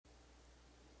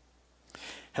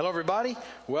Hello, everybody.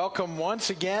 Welcome once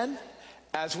again.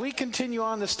 As we continue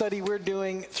on the study we're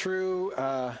doing through,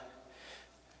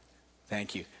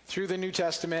 through the New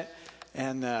Testament,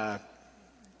 and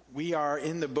we are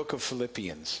in the book of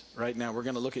Philippians right now. We're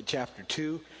going to look at chapter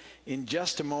 2 in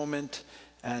just a moment,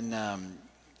 and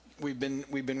we've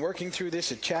been working through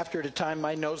this a chapter at a time.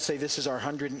 My notes say this is our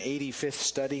 185th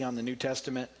study on the New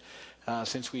Testament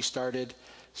since we started.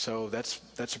 So that's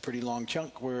a pretty long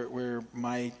chunk. Where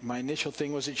my initial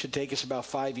thing was it should take us about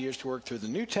 5 years to work through the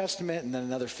New Testament, and then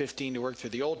another 15 to work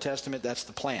through the Old Testament. That's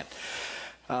the plan.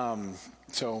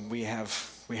 So we have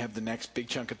the next big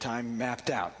chunk of time mapped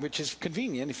out, which is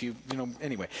convenient if you know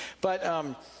anyway. But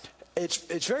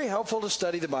it's very helpful to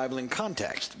study the Bible in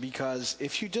context, because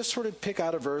if you just sort of pick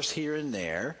out a verse here and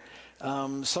there,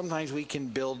 sometimes we can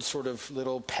build sort of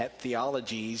little pet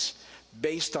theologies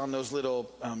based on those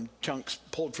little chunks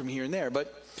pulled from here and there.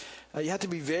 But you have to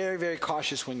be very, very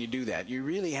cautious when you do that. You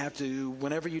really have to,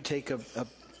 whenever you take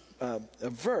a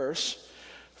verse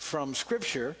from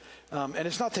Scripture, and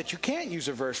it's not that you can't use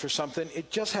a verse for something, it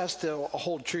just has to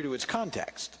hold true to its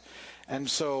context. And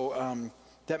so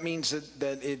that means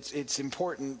that it's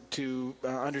important to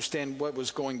understand what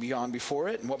was going beyond before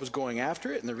it and what was going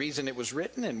after it and the reason it was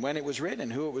written and when it was written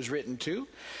and who it was written to.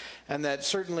 And that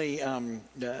certainly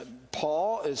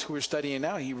Paul, is who we're studying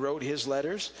now, he wrote his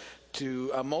letters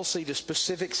to mostly to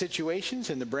specific situations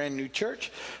in the brand new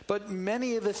church. But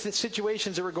many of the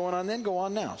situations that were going on then go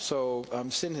on now. So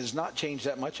sin has not changed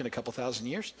that much in a couple thousand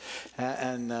years.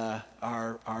 And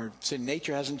our sin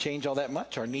nature hasn't changed all that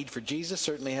much. Our need for Jesus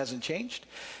certainly hasn't changed.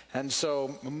 And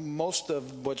so most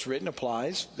of what's written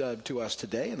applies to us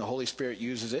today, and the Holy Spirit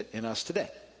uses it in us today.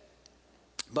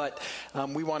 But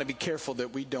we want to be careful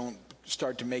that we don't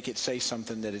start to make it say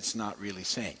something that it's not really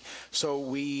saying. So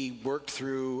we worked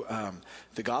through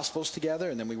the Gospels together,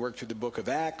 and then we worked through the book of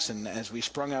Acts. And as we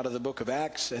sprung out of the book of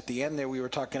Acts, at the end there we were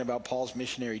talking about Paul's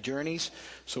missionary journeys.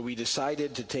 So we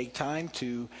decided to take time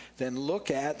to then look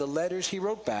at the letters he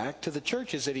wrote back to the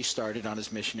churches that he started on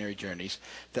his missionary journeys.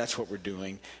 That's what we're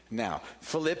doing now.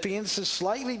 Philippians is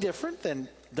slightly different than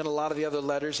a lot of the other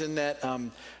letters in that,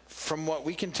 from what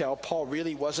we can tell, Paul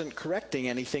really wasn't correcting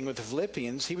anything with the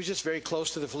Philippians. He was just very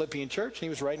close to the Philippian church, and he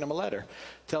was writing them a letter,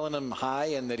 telling them hi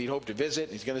and that he'd hope to visit.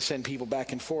 He's going to send people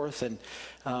back and forth and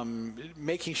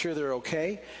making sure they're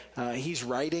okay. He's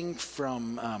writing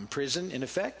from prison, in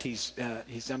effect. He's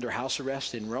under house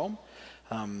arrest in Rome.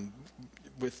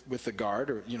 With the guard,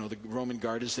 or the Roman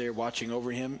guard is there watching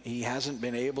over him. He hasn't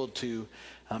been able to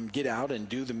get out and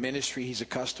do the ministry he's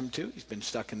accustomed to. He's been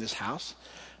stuck in this house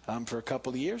for a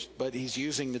couple of years, but he's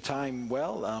using the time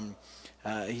well.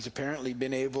 He's apparently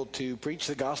been able to preach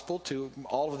the gospel to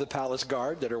all of the palace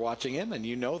guard that are watching him, and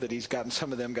you know that he's gotten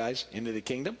some of them guys into the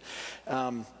kingdom.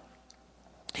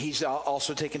 He's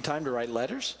also taken time to write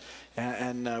letters,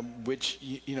 and which,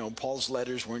 Paul's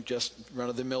letters weren't just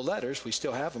run-of-the-mill letters. We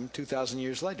still have them 2,000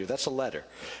 years later. That's a letter.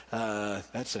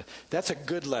 That's a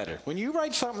good letter. When you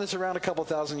write something that's around a couple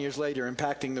thousand years later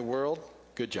impacting the world,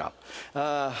 good job.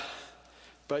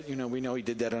 But, we know he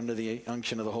did that under the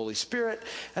unction of the Holy Spirit.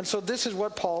 And so this is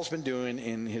what Paul's been doing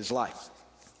in his life.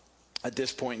 At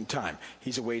this point in time,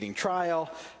 he's awaiting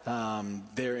trial.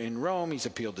 There in Rome, he's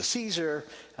appealed to Caesar.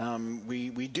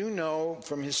 We do know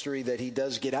from history that he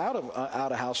does get out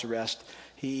of house arrest.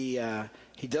 He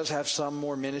does have some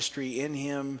more ministry in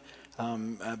him,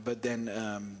 but then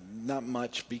not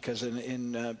much, because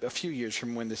in a few years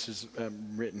from when this is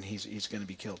written, he's going to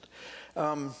be killed.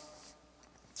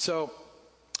 So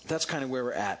that's kind of where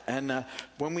we're at. And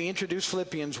when we introduced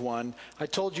Philippians 1, I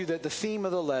told you that the theme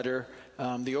of the letter,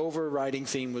 the overriding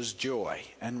theme, was joy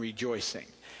and rejoicing.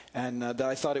 And that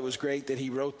I thought it was great that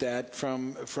he wrote that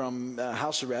from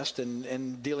house arrest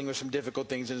and dealing with some difficult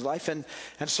things in his life, and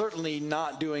certainly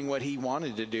not doing what he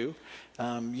wanted to do.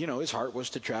 His heart was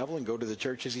to travel and go to the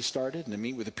churches he started and to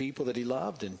meet with the people that he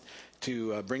loved, and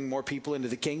to bring more people into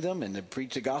the kingdom and to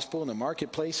preach the gospel in the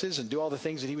marketplaces and do all the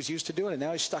things that he was used to doing. And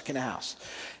now he's stuck in a house.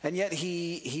 And yet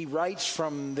he writes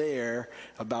from there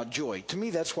about joy. To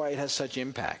me, that's why it has such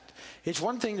impact. It's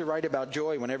one thing to write about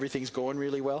joy when everything's going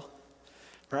really well,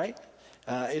 right?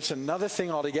 It's another thing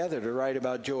altogether to write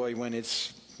about joy when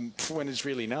it's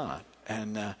really not.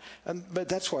 But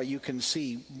that's why you can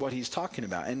see what he's talking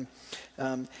about.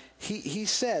 And he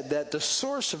said that the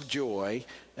source of joy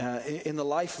in the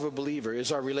life of a believer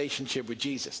is our relationship with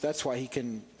Jesus. That's why he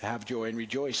can have joy and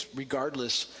rejoice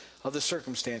regardless of the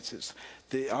circumstances.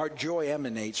 Our joy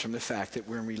emanates from the fact that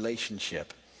we're in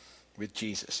relationship with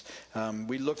Jesus.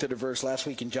 We looked at a verse last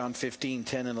week in John 15,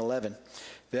 10 and 11,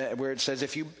 where it says,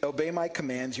 if you obey my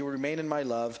commands, you will remain in my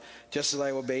love, just as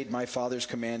I obeyed my Father's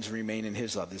commands and remain in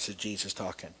his love. This is Jesus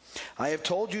talking. I have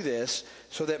told you this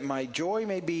so that my joy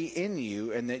may be in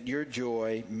you and that your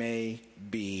joy may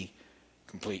be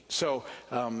complete. So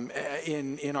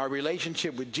in our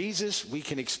relationship with Jesus, we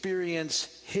can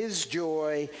experience his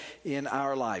joy in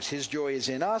our lives. His joy is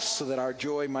in us so that our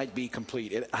joy might be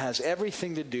complete. It has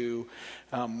everything to do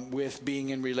with being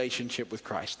in relationship with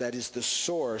Christ. That is the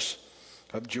source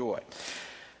of joy.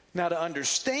 Now, to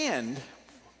understand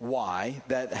why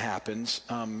that happens,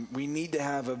 we need to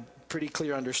have a pretty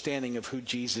clear understanding of who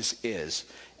Jesus is.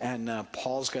 And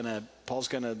Paul's gonna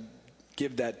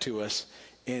give that to us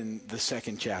in the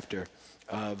second chapter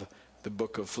of the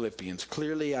book of Philippians,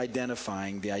 clearly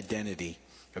identifying the identity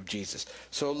of Jesus.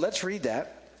 So let's read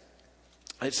that.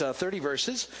 It's 30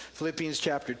 verses, Philippians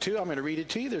chapter 2. I'm going to read it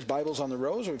to you. There's Bibles on the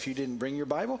rows, or if you didn't bring your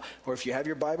Bible, or if you have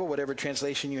your Bible, whatever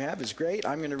translation you have is great.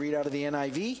 I'm going to read out of the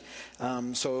NIV,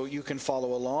 so you can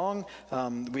follow along.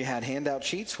 We had handout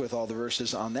sheets with all the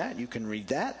verses on that. You can read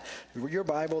that. Your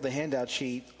Bible, the handout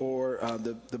sheet, or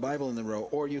the Bible in the row,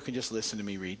 or you can just listen to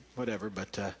me read, whatever,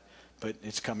 but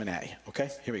it's coming at you. Okay,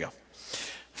 here we go.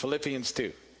 Philippians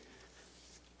 2,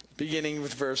 beginning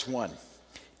with verse 1.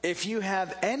 If you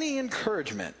have any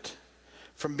encouragement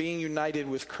from being united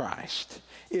with Christ,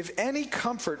 if any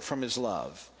comfort from his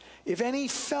love, if any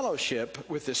fellowship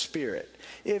with the Spirit,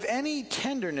 if any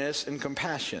tenderness and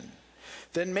compassion,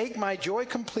 then make my joy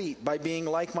complete by being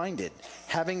like-minded,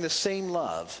 having the same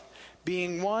love,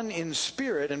 being one in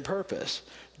spirit and purpose.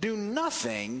 Do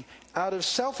nothing out of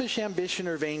selfish ambition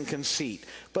or vain conceit,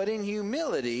 but in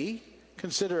humility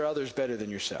consider others better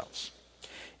than yourselves.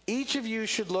 Each of you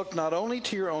should look not only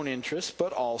to your own interests,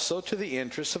 but also to the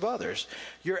interests of others.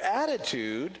 Your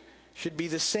attitude should be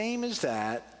the same as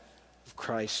that of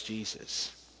Christ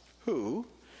Jesus, who,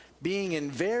 being in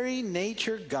very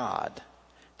nature God,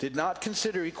 did not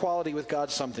consider equality with God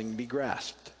something to be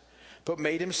grasped, but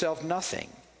made himself nothing,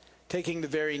 taking the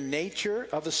very nature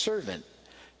of a servant,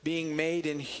 being made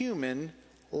in human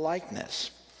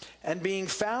likeness. And being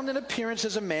found in appearance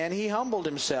as a man, he humbled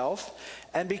himself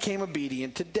and became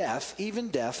obedient to death, even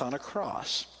death on a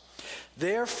cross.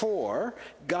 Therefore,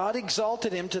 God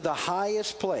exalted him to the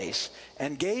highest place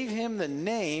and gave him the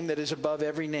name that is above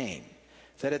every name,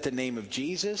 that at the name of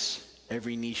Jesus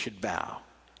every knee should bow,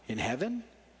 in heaven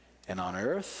and on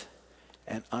earth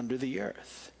and under the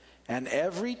earth, and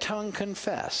every tongue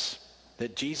confess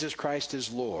that Jesus Christ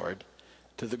is Lord,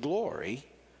 to the glory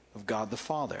of God the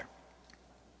Father.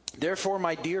 Therefore,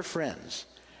 my dear friends,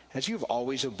 as you've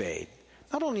always obeyed,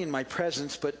 not only in my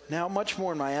presence, but now much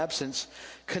more in my absence,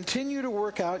 continue to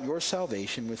work out your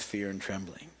salvation with fear and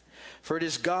trembling. For it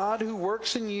is God who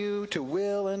works in you to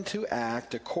will and to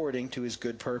act according to his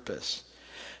good purpose.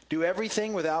 Do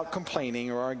everything without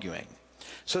complaining or arguing,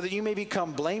 so that you may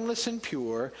become blameless and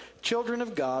pure, children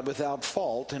of God without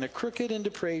fault in a crooked and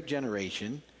depraved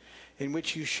generation, in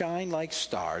which you shine like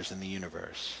stars in the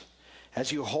universe, as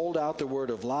you hold out the word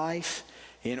of life,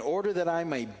 in order that I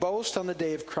may boast on the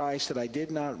day of Christ that I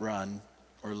did not run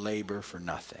or labor for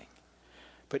nothing.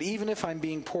 But even if I'm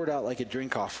being poured out like a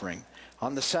drink offering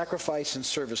on the sacrifice and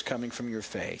service coming from your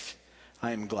faith,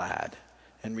 I am glad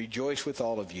and rejoice with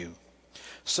all of you.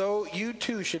 So you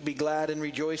too should be glad and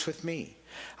rejoice with me.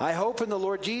 I hope in the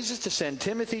Lord Jesus to send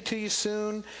Timothy to you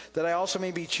soon, that I also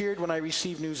may be cheered when I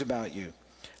receive news about you.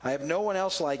 I have no one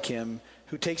else like him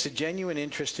who takes a genuine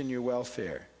interest in your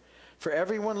welfare. For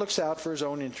everyone looks out for his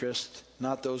own interest,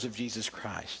 not those of Jesus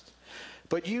Christ.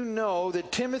 But you know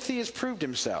that Timothy has proved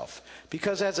himself,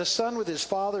 because as a son with his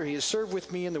father, he has served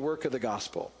with me in the work of the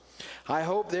gospel. I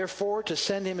hope, therefore, to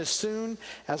send him as soon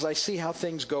as I see how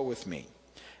things go with me.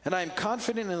 And I am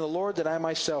confident in the Lord that I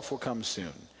myself will come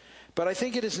soon. But I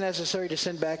think it is necessary to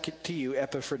send back to you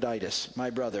Epaphroditus,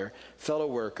 my brother, fellow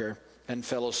worker, and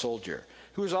fellow soldier,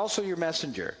 who is also your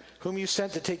messenger, whom you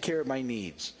sent to take care of my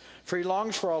needs. For he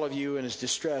longs for all of you and is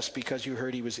distressed because you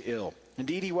heard he was ill.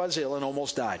 Indeed, he was ill and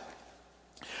almost died.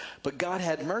 But God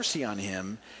had mercy on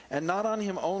him, and not on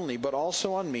him only, but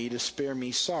also on me, to spare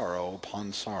me sorrow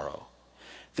upon sorrow.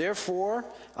 Therefore,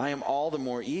 I am all the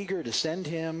more eager to send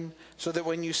him, so that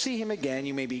when you see him again,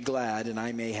 you may be glad, and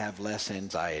I may have less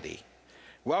anxiety.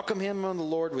 Welcome him on the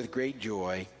Lord with great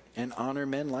joy, and honor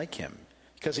men like him,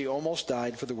 because he almost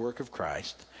died for the work of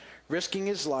Christ, risking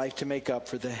his life to make up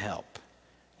for the help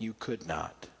you could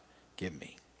not give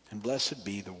me. And blessed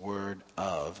be the word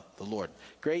of the Lord.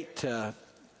 Great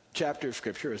chapter of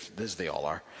Scripture, as they all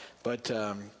are. But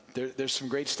there's some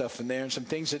great stuff in there and some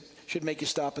things that should make you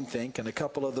stop and think, and a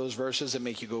couple of those verses that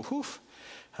make you go, whew.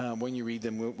 When you read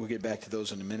them, we'll get back to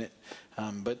those in a minute.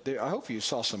 But I hope you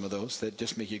saw some of those that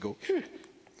just make you go, phew.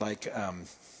 Like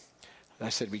I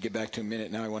said, we get back to a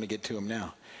minute. Now I want to get to them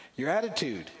now. Your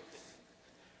attitude.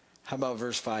 How about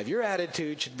verse 5? Your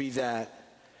attitude should be the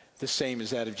same as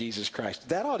that of Jesus Christ.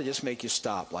 That ought to just make you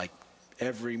stop like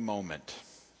every moment.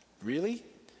 Really?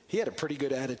 He had a pretty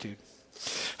good attitude.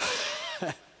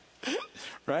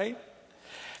 Right?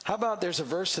 How about there's a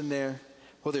verse in there?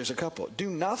 Well, there's a couple. Do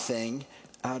nothing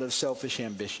out of selfish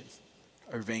ambition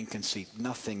or vain conceit.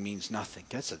 Nothing means nothing.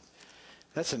 That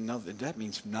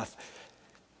means nothing.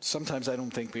 Sometimes I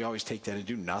don't think we always take that and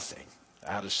do nothing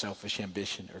out of selfish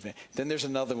ambition or vain. Then there's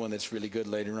another one that's really good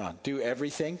later on. Do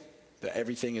everything.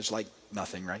 Everything is like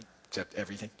nothing, right? Except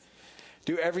everything.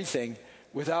 Do everything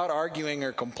without arguing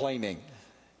or complaining.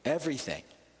 Everything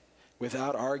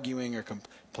without arguing or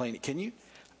complaining. Can you?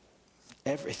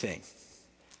 Everything.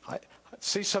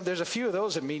 There's a few of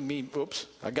those that mean, oops,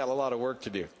 I got a lot of work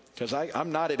to do. Because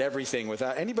I'm not at everything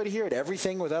without, anybody here at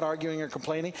everything without arguing or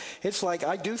complaining? It's like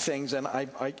I do things and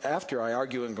after I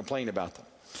argue and complain about them.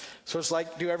 So it's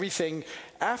like do everything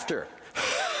after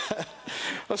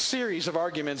a series of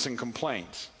arguments and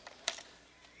complaints.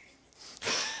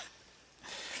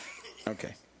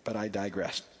 Okay, but I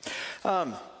digress.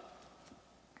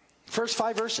 First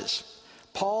 5 verses.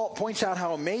 Paul points out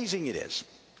how amazing it is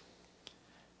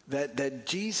that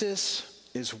Jesus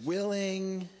is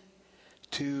willing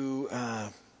to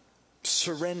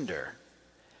surrender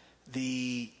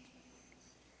the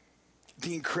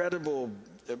incredible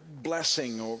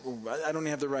blessing, or I don't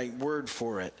have the right word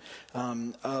for it,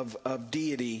 of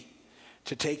deity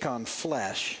to take on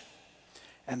flesh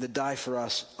and to die for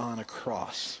us on a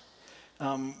cross.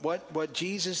 What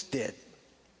Jesus did,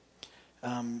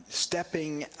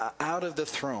 stepping out of the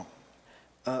throne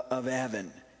of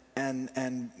heaven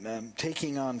and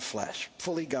taking on flesh,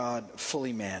 fully God,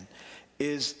 fully man,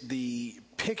 is the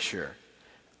picture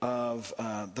of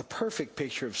the perfect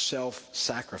picture of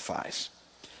self-sacrifice.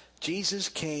 Jesus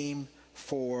came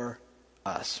for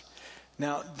us.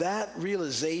 Now, that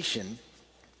realization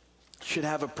should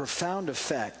have a profound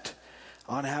effect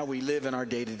on how we live in our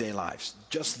day-to-day lives.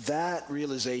 Just that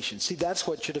realization. See, that's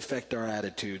what should affect our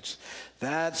attitudes.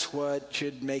 That's what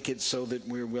should make it so that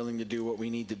we're willing to do what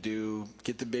we need to do,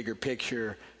 get the bigger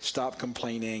picture, stop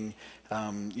complaining,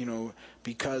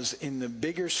 because in the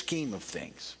bigger scheme of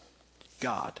things,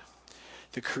 God,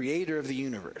 the creator of the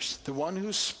universe, the one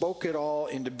who spoke it all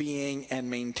into being and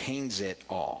maintains it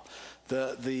all,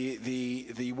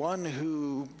 the one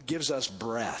who gives us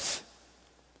breath,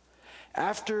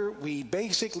 after we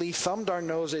basically thumbed our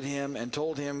nose at him and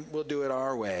told him we'll do it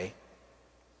our way,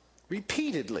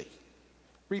 repeatedly,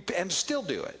 and still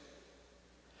do it,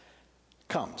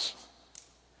 comes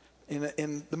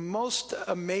in the most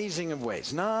amazing of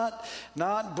ways. Not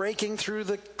breaking through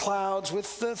the clouds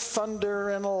with the thunder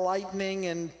and lightning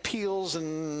and peals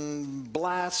and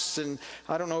blasts. And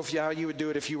I don't know how you would do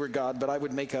it if you were God, but I'd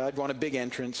want a big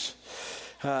entrance.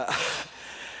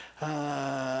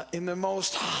 In the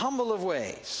most humble of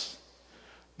ways,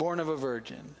 born of a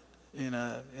virgin,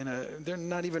 there's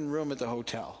not even room at the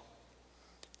hotel,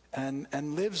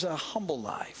 and lives a humble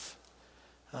life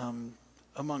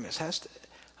among us.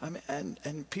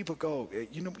 And people go,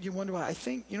 you wonder why. I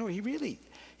think,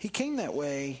 he came that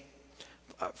way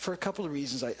for a couple of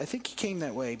reasons. I think he came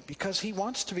that way because he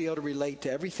wants to be able to relate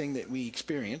to everything that we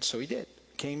experience. So he did.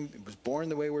 Was born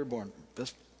the way we're born.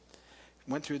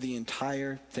 Went through the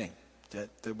entire thing,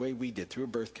 the way we did, through a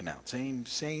birth canal.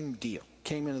 Same deal.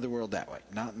 Came into the world that way.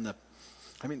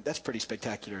 That's pretty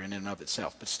spectacular in and of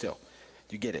itself, but still,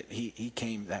 you get it. He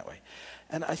came that way.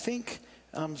 And I think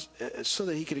so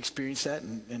that he could experience that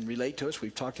and relate to us.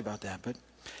 We've talked about that. But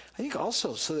I think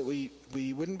also so that we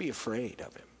wouldn't be afraid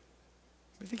of him.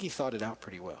 I think he thought it out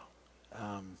pretty well.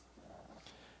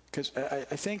 Because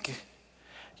I think,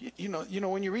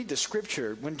 when you read the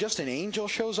scripture, when just an angel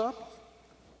shows up,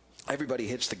 everybody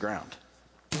hits the ground.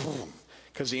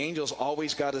 Because the angel's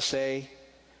always got to say,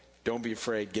 don't be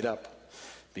afraid, get up.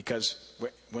 Because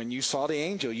when you saw the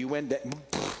angel, you went down.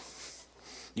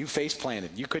 You face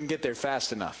planted. You couldn't get there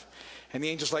fast enough. And the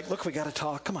angel's like, look, we got to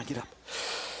talk. Come on, get up.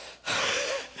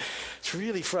 It's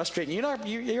really frustrating.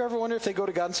 You ever wonder if they go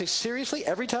to God and say, seriously,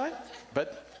 every time?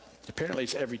 But apparently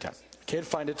it's every time. Can't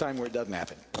find a time where it doesn't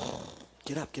happen.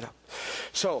 Get up, get up.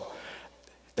 So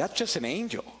that's just an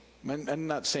angel. I'm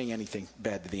not saying anything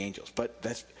bad to the angels, but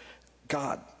that's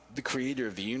God the creator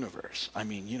of the universe. I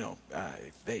mean, you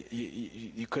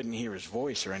couldn't hear his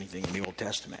voice or anything in the Old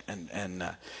Testament, and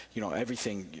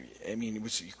everything. I mean,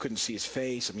 you couldn't see his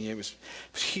face. I mean, it was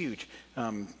huge.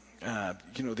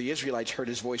 The Israelites heard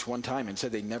his voice one time and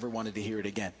said they never wanted to hear it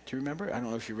again. Do you remember? I don't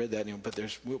know if you read that, but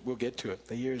we'll get to it.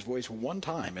 They hear his voice one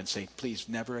time and say, please,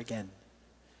 never again.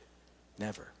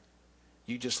 Never.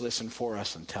 You just listen for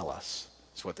us and tell us.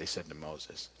 That's what they said to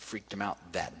Moses. Freaked him out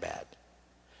that bad.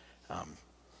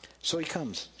 So he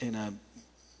comes in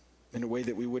a way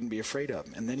that we wouldn't be afraid of.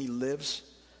 And then he lives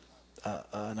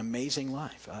an amazing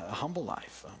life, a humble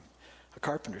life. A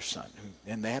carpenter's son,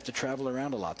 and they have to travel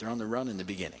around a lot. They're on the run in the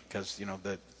beginning because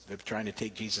they're trying to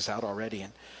take Jesus out already,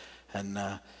 and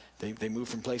they move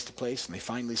from place to place, and they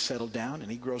finally settle down. And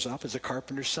he grows up as a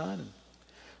carpenter's son and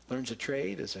learns a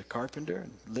trade as a carpenter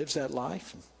and lives that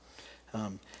life.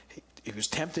 And, he was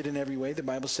tempted in every way, the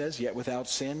Bible says, yet without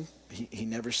sin. He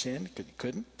never sinned. He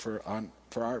couldn't.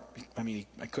 He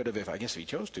could have if he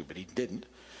chose to, but he didn't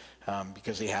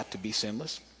because he had to be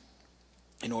sinless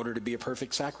in order to be a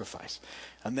perfect sacrifice.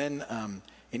 And then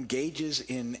engages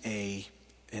in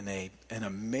an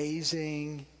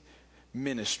amazing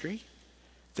ministry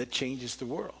that changes the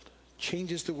world.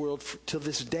 Changes the world till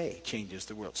this day, changes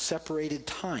the world. Separated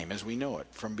time as we know it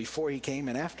from before he came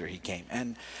and after he came.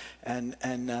 And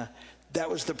that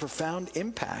was the profound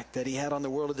impact that he had on the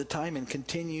world at the time and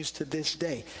continues to this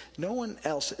day. No one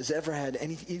else has ever had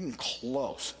anything even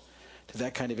close to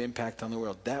that kind of impact on the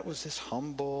world. That was this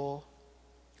humble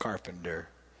carpenter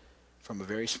from a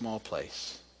very small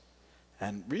place,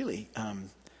 and really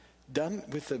done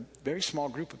with a very small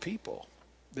group of people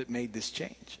that made this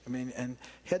change. I mean, and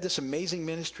he had this amazing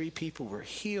ministry. People were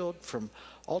healed from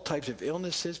all types of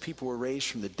illnesses. People were raised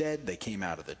from the dead. They came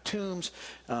out of the tombs.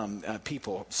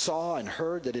 People saw and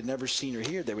heard that had never seen or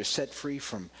heard. They were set free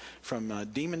from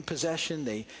demon possession.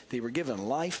 They were given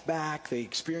life back. They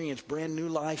experienced brand new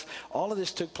life. All of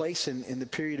this took place in the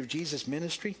period of Jesus'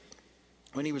 ministry,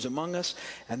 when he was among us.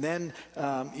 And then,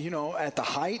 at the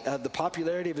height of the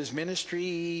popularity of his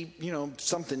ministry,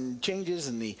 something changes,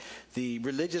 and the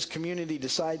religious community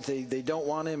decides they don't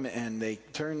want him, and they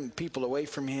turn people away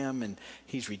from him, and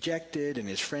he's rejected, and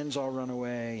his friends all run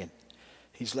away, and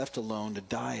he's left alone to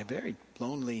die a very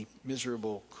lonely,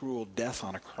 miserable, cruel death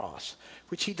on a cross,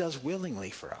 which he does willingly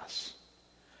for us,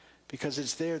 because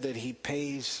it's there that he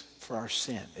pays for our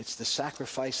sin. It's the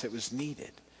sacrifice that was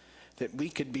needed, that we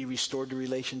could be restored to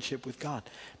relationship with God.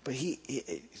 But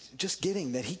just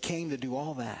getting that he came to do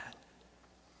all that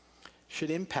should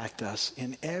impact us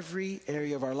in every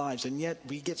area of our lives. And yet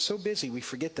we get so busy, we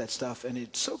forget that stuff, and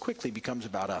it so quickly becomes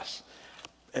about us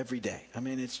every day. I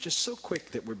mean, it's just so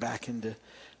quick that we're back into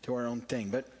our own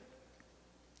thing. But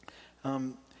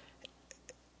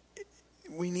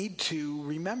we need to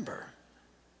remember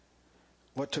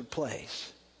what took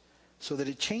place so that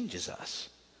it changes us.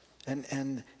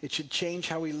 And it should change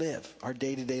how we live our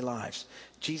day-to-day lives.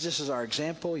 Jesus is our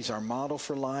example. He's our model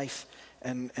for life.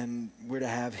 And we're to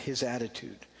have his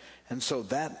attitude. And so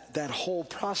that whole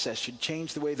process should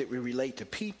change the way that we relate to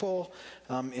people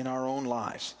in our own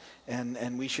lives.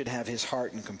 And we should have his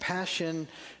heart and compassion.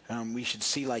 We should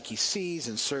see like he sees,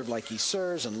 and serve like he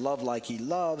serves, and love like he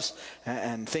loves,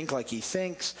 and think like he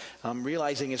thinks,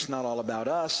 realizing it's not all about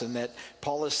us, and that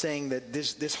Paul is saying that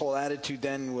this whole attitude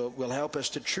then will help us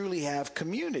to truly have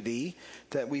community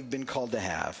that we've been called to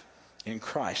have in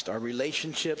Christ. Our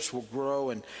relationships will grow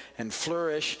and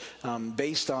flourish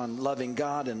based on loving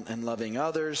God and loving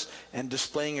others and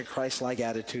displaying a Christ-like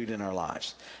attitude in our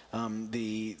lives.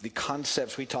 The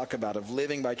concepts we talk about of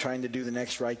living by trying to do the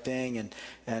next right thing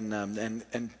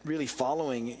and really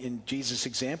following in Jesus'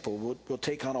 example will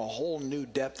take on a whole new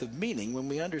depth of meaning when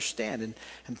we understand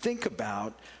and think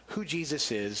about who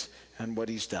Jesus is and what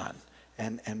he's done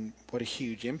and what a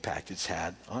huge impact it's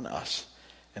had on us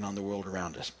and on the world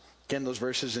around us. Again, those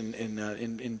verses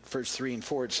in verse 3 and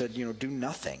 4, it said, do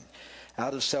nothing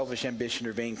out of selfish ambition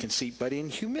or vain conceit, but in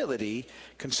humility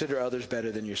consider others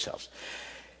better than yourselves.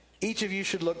 Each of you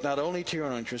should look not only to your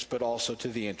own interests, but also to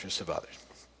the interests of others.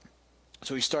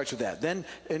 So he starts with that. Then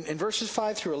in verses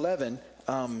 5 through 11,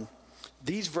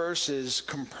 these verses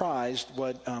comprised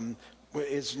what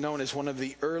is known as one of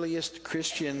the earliest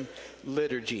Christian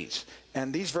liturgies.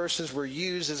 And these verses were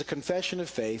used as a confession of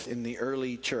faith in the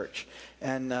early church.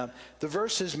 And the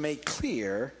verses make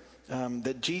clear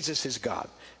that Jesus is God.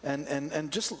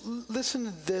 And just listen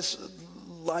to this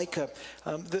like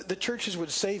the churches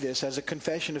would say this as a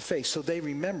confession of faith. So they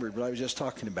remembered what I was just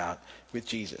talking about with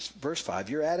Jesus. Verse 5,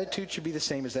 your attitude should be the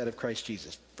same as that of Christ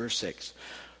Jesus. Verse 6,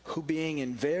 who being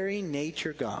in very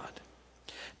nature God,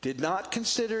 did not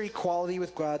consider equality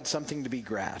with God something to be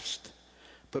grasped,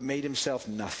 but made himself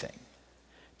nothing,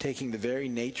 taking the very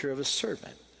nature of a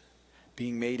servant,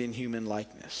 being made in human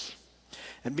likeness.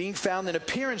 And being found in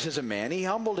appearance as a man, he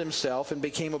humbled himself and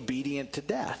became obedient to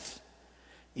death,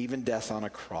 even death on a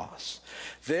cross.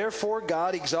 Therefore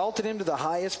God exalted him to the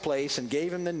highest place and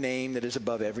gave him the name that is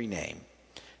above every name,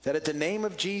 that at the name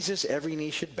of Jesus every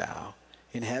knee should bow,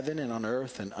 in heaven and on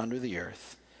earth and under the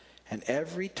earth, and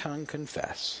every tongue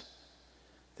confess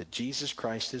that Jesus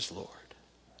Christ is Lord,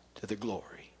 to the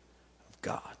glory of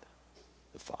God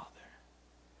the Father.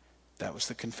 That was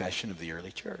the confession of the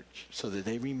early church, so that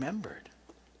they remembered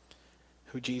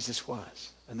who Jesus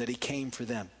was and that he came for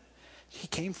them. He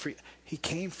came for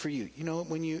you. You know,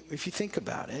 if you think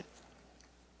about it,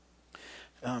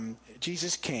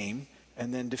 Jesus came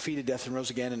and then defeated death and rose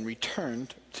again and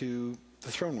returned to the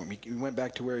throne room. He went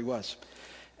back to where he was.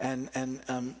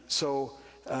 So,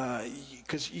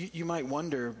 because you might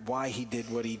wonder why he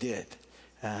did what he did.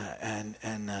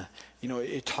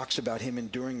 It talks about him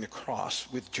enduring the cross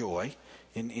with joy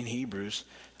in Hebrews.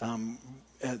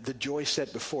 The joy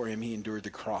set before him, he endured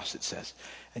the cross, it says.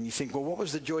 And you think, well, what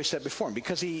was the joy set before him?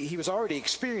 Because he was already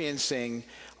experiencing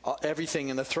everything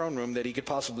in the throne room that he could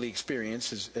possibly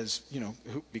experience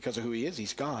because of who he is.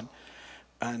 He's God.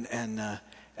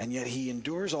 And yet he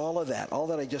endures all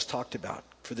that I just talked about,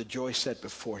 for the joy set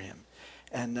before him.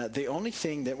 And the only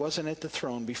thing that wasn't at the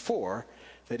throne before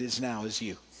that is now is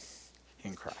you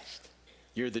in Christ.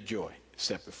 You're the joy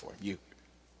set before him.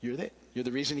 You're it. You're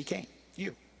the reason he came.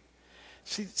 You.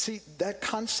 See, that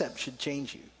concept should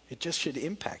change you. It just should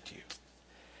impact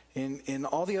you. In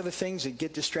all the other things that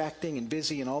get distracting and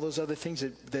busy and all those other things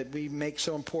that we make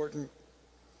so important,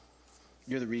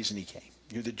 you're the reason he came.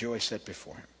 You're the joy set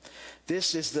before him.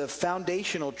 This is the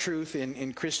foundational truth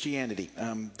in Christianity,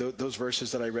 those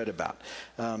verses that I read about.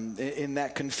 In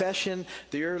that confession,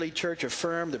 the early church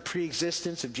affirmed the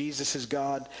preexistence of Jesus as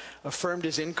God, affirmed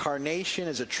his incarnation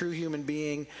as a true human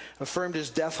being, affirmed his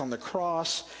death on the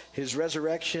cross, his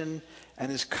resurrection,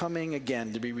 and his coming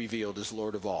again to be revealed as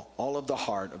Lord of all. All of the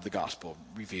heart of the gospel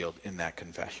revealed in that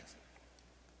confession.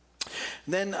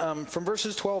 Then from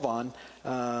verses 12 on,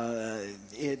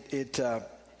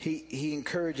 he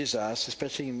encourages us,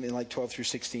 especially in like 12 through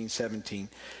 16, 17,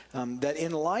 that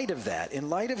in light of that, in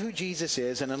light of who Jesus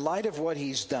is and in light of what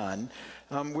he's done,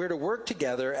 we're to work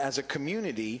together as a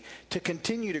community to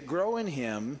continue to grow in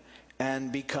him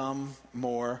and become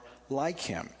more like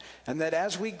him. And that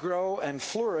as we grow and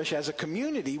flourish as a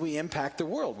community, we impact the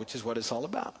world, which is what it's all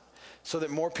about. So that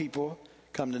more people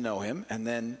come to know him, and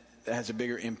then it has a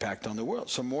bigger impact on the world.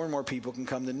 So more and more people can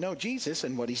come to know Jesus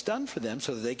and what he's done for them,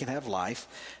 so that they can have life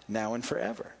now and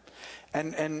forever.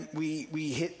 And we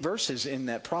hit verses in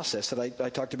that process that I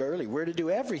talked about earlier. We're to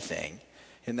do everything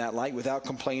in that light without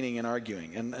complaining and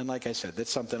arguing. And like I said,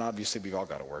 that's something obviously we've all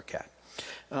got to work at.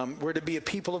 We're to be a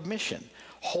people of mission,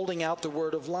 holding out the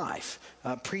word of life,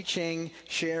 preaching,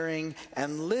 sharing,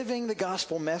 and living the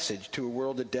gospel message to a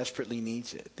world that desperately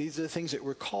needs it. These are the things that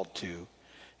we're called to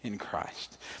in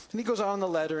Christ. And he goes on in the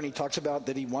letter and he talks about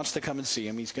that he wants to come and see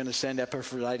him. He's going to send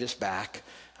Epaphroditus back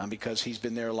because he's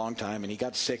been there a long time, and he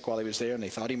got sick while he was there and they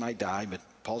thought he might die, but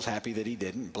Paul's happy that he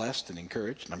didn't, blessed and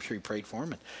encouraged, and I'm sure he prayed for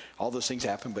him, and all those things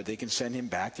happen, but they can send him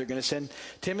back. They're going to send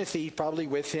Timothy probably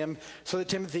with him so that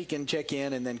Timothy can check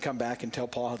in and then come back and tell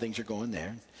Paul how things are going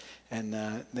there. And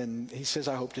then he says,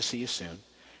 I hope to see you soon.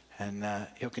 And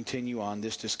he'll continue on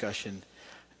this discussion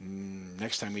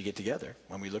next time we get together,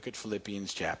 when we look at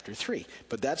Philippians chapter 3.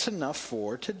 But that's enough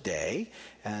for today.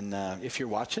 And if you're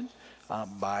watching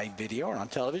by video or on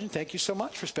television, thank you so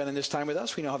much for spending this time with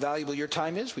us. We know how valuable your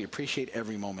time is. We appreciate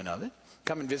every moment of it.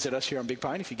 Come and visit us here on Big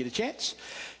Pine if you get a chance.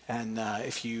 And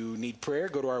if you need prayer,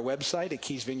 go to our website at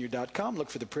keysvineyard.com. Look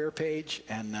for the prayer page,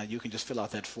 and you can just fill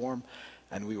out that form,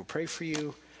 and we will pray for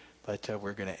you. But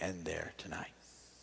we're going to end there tonight.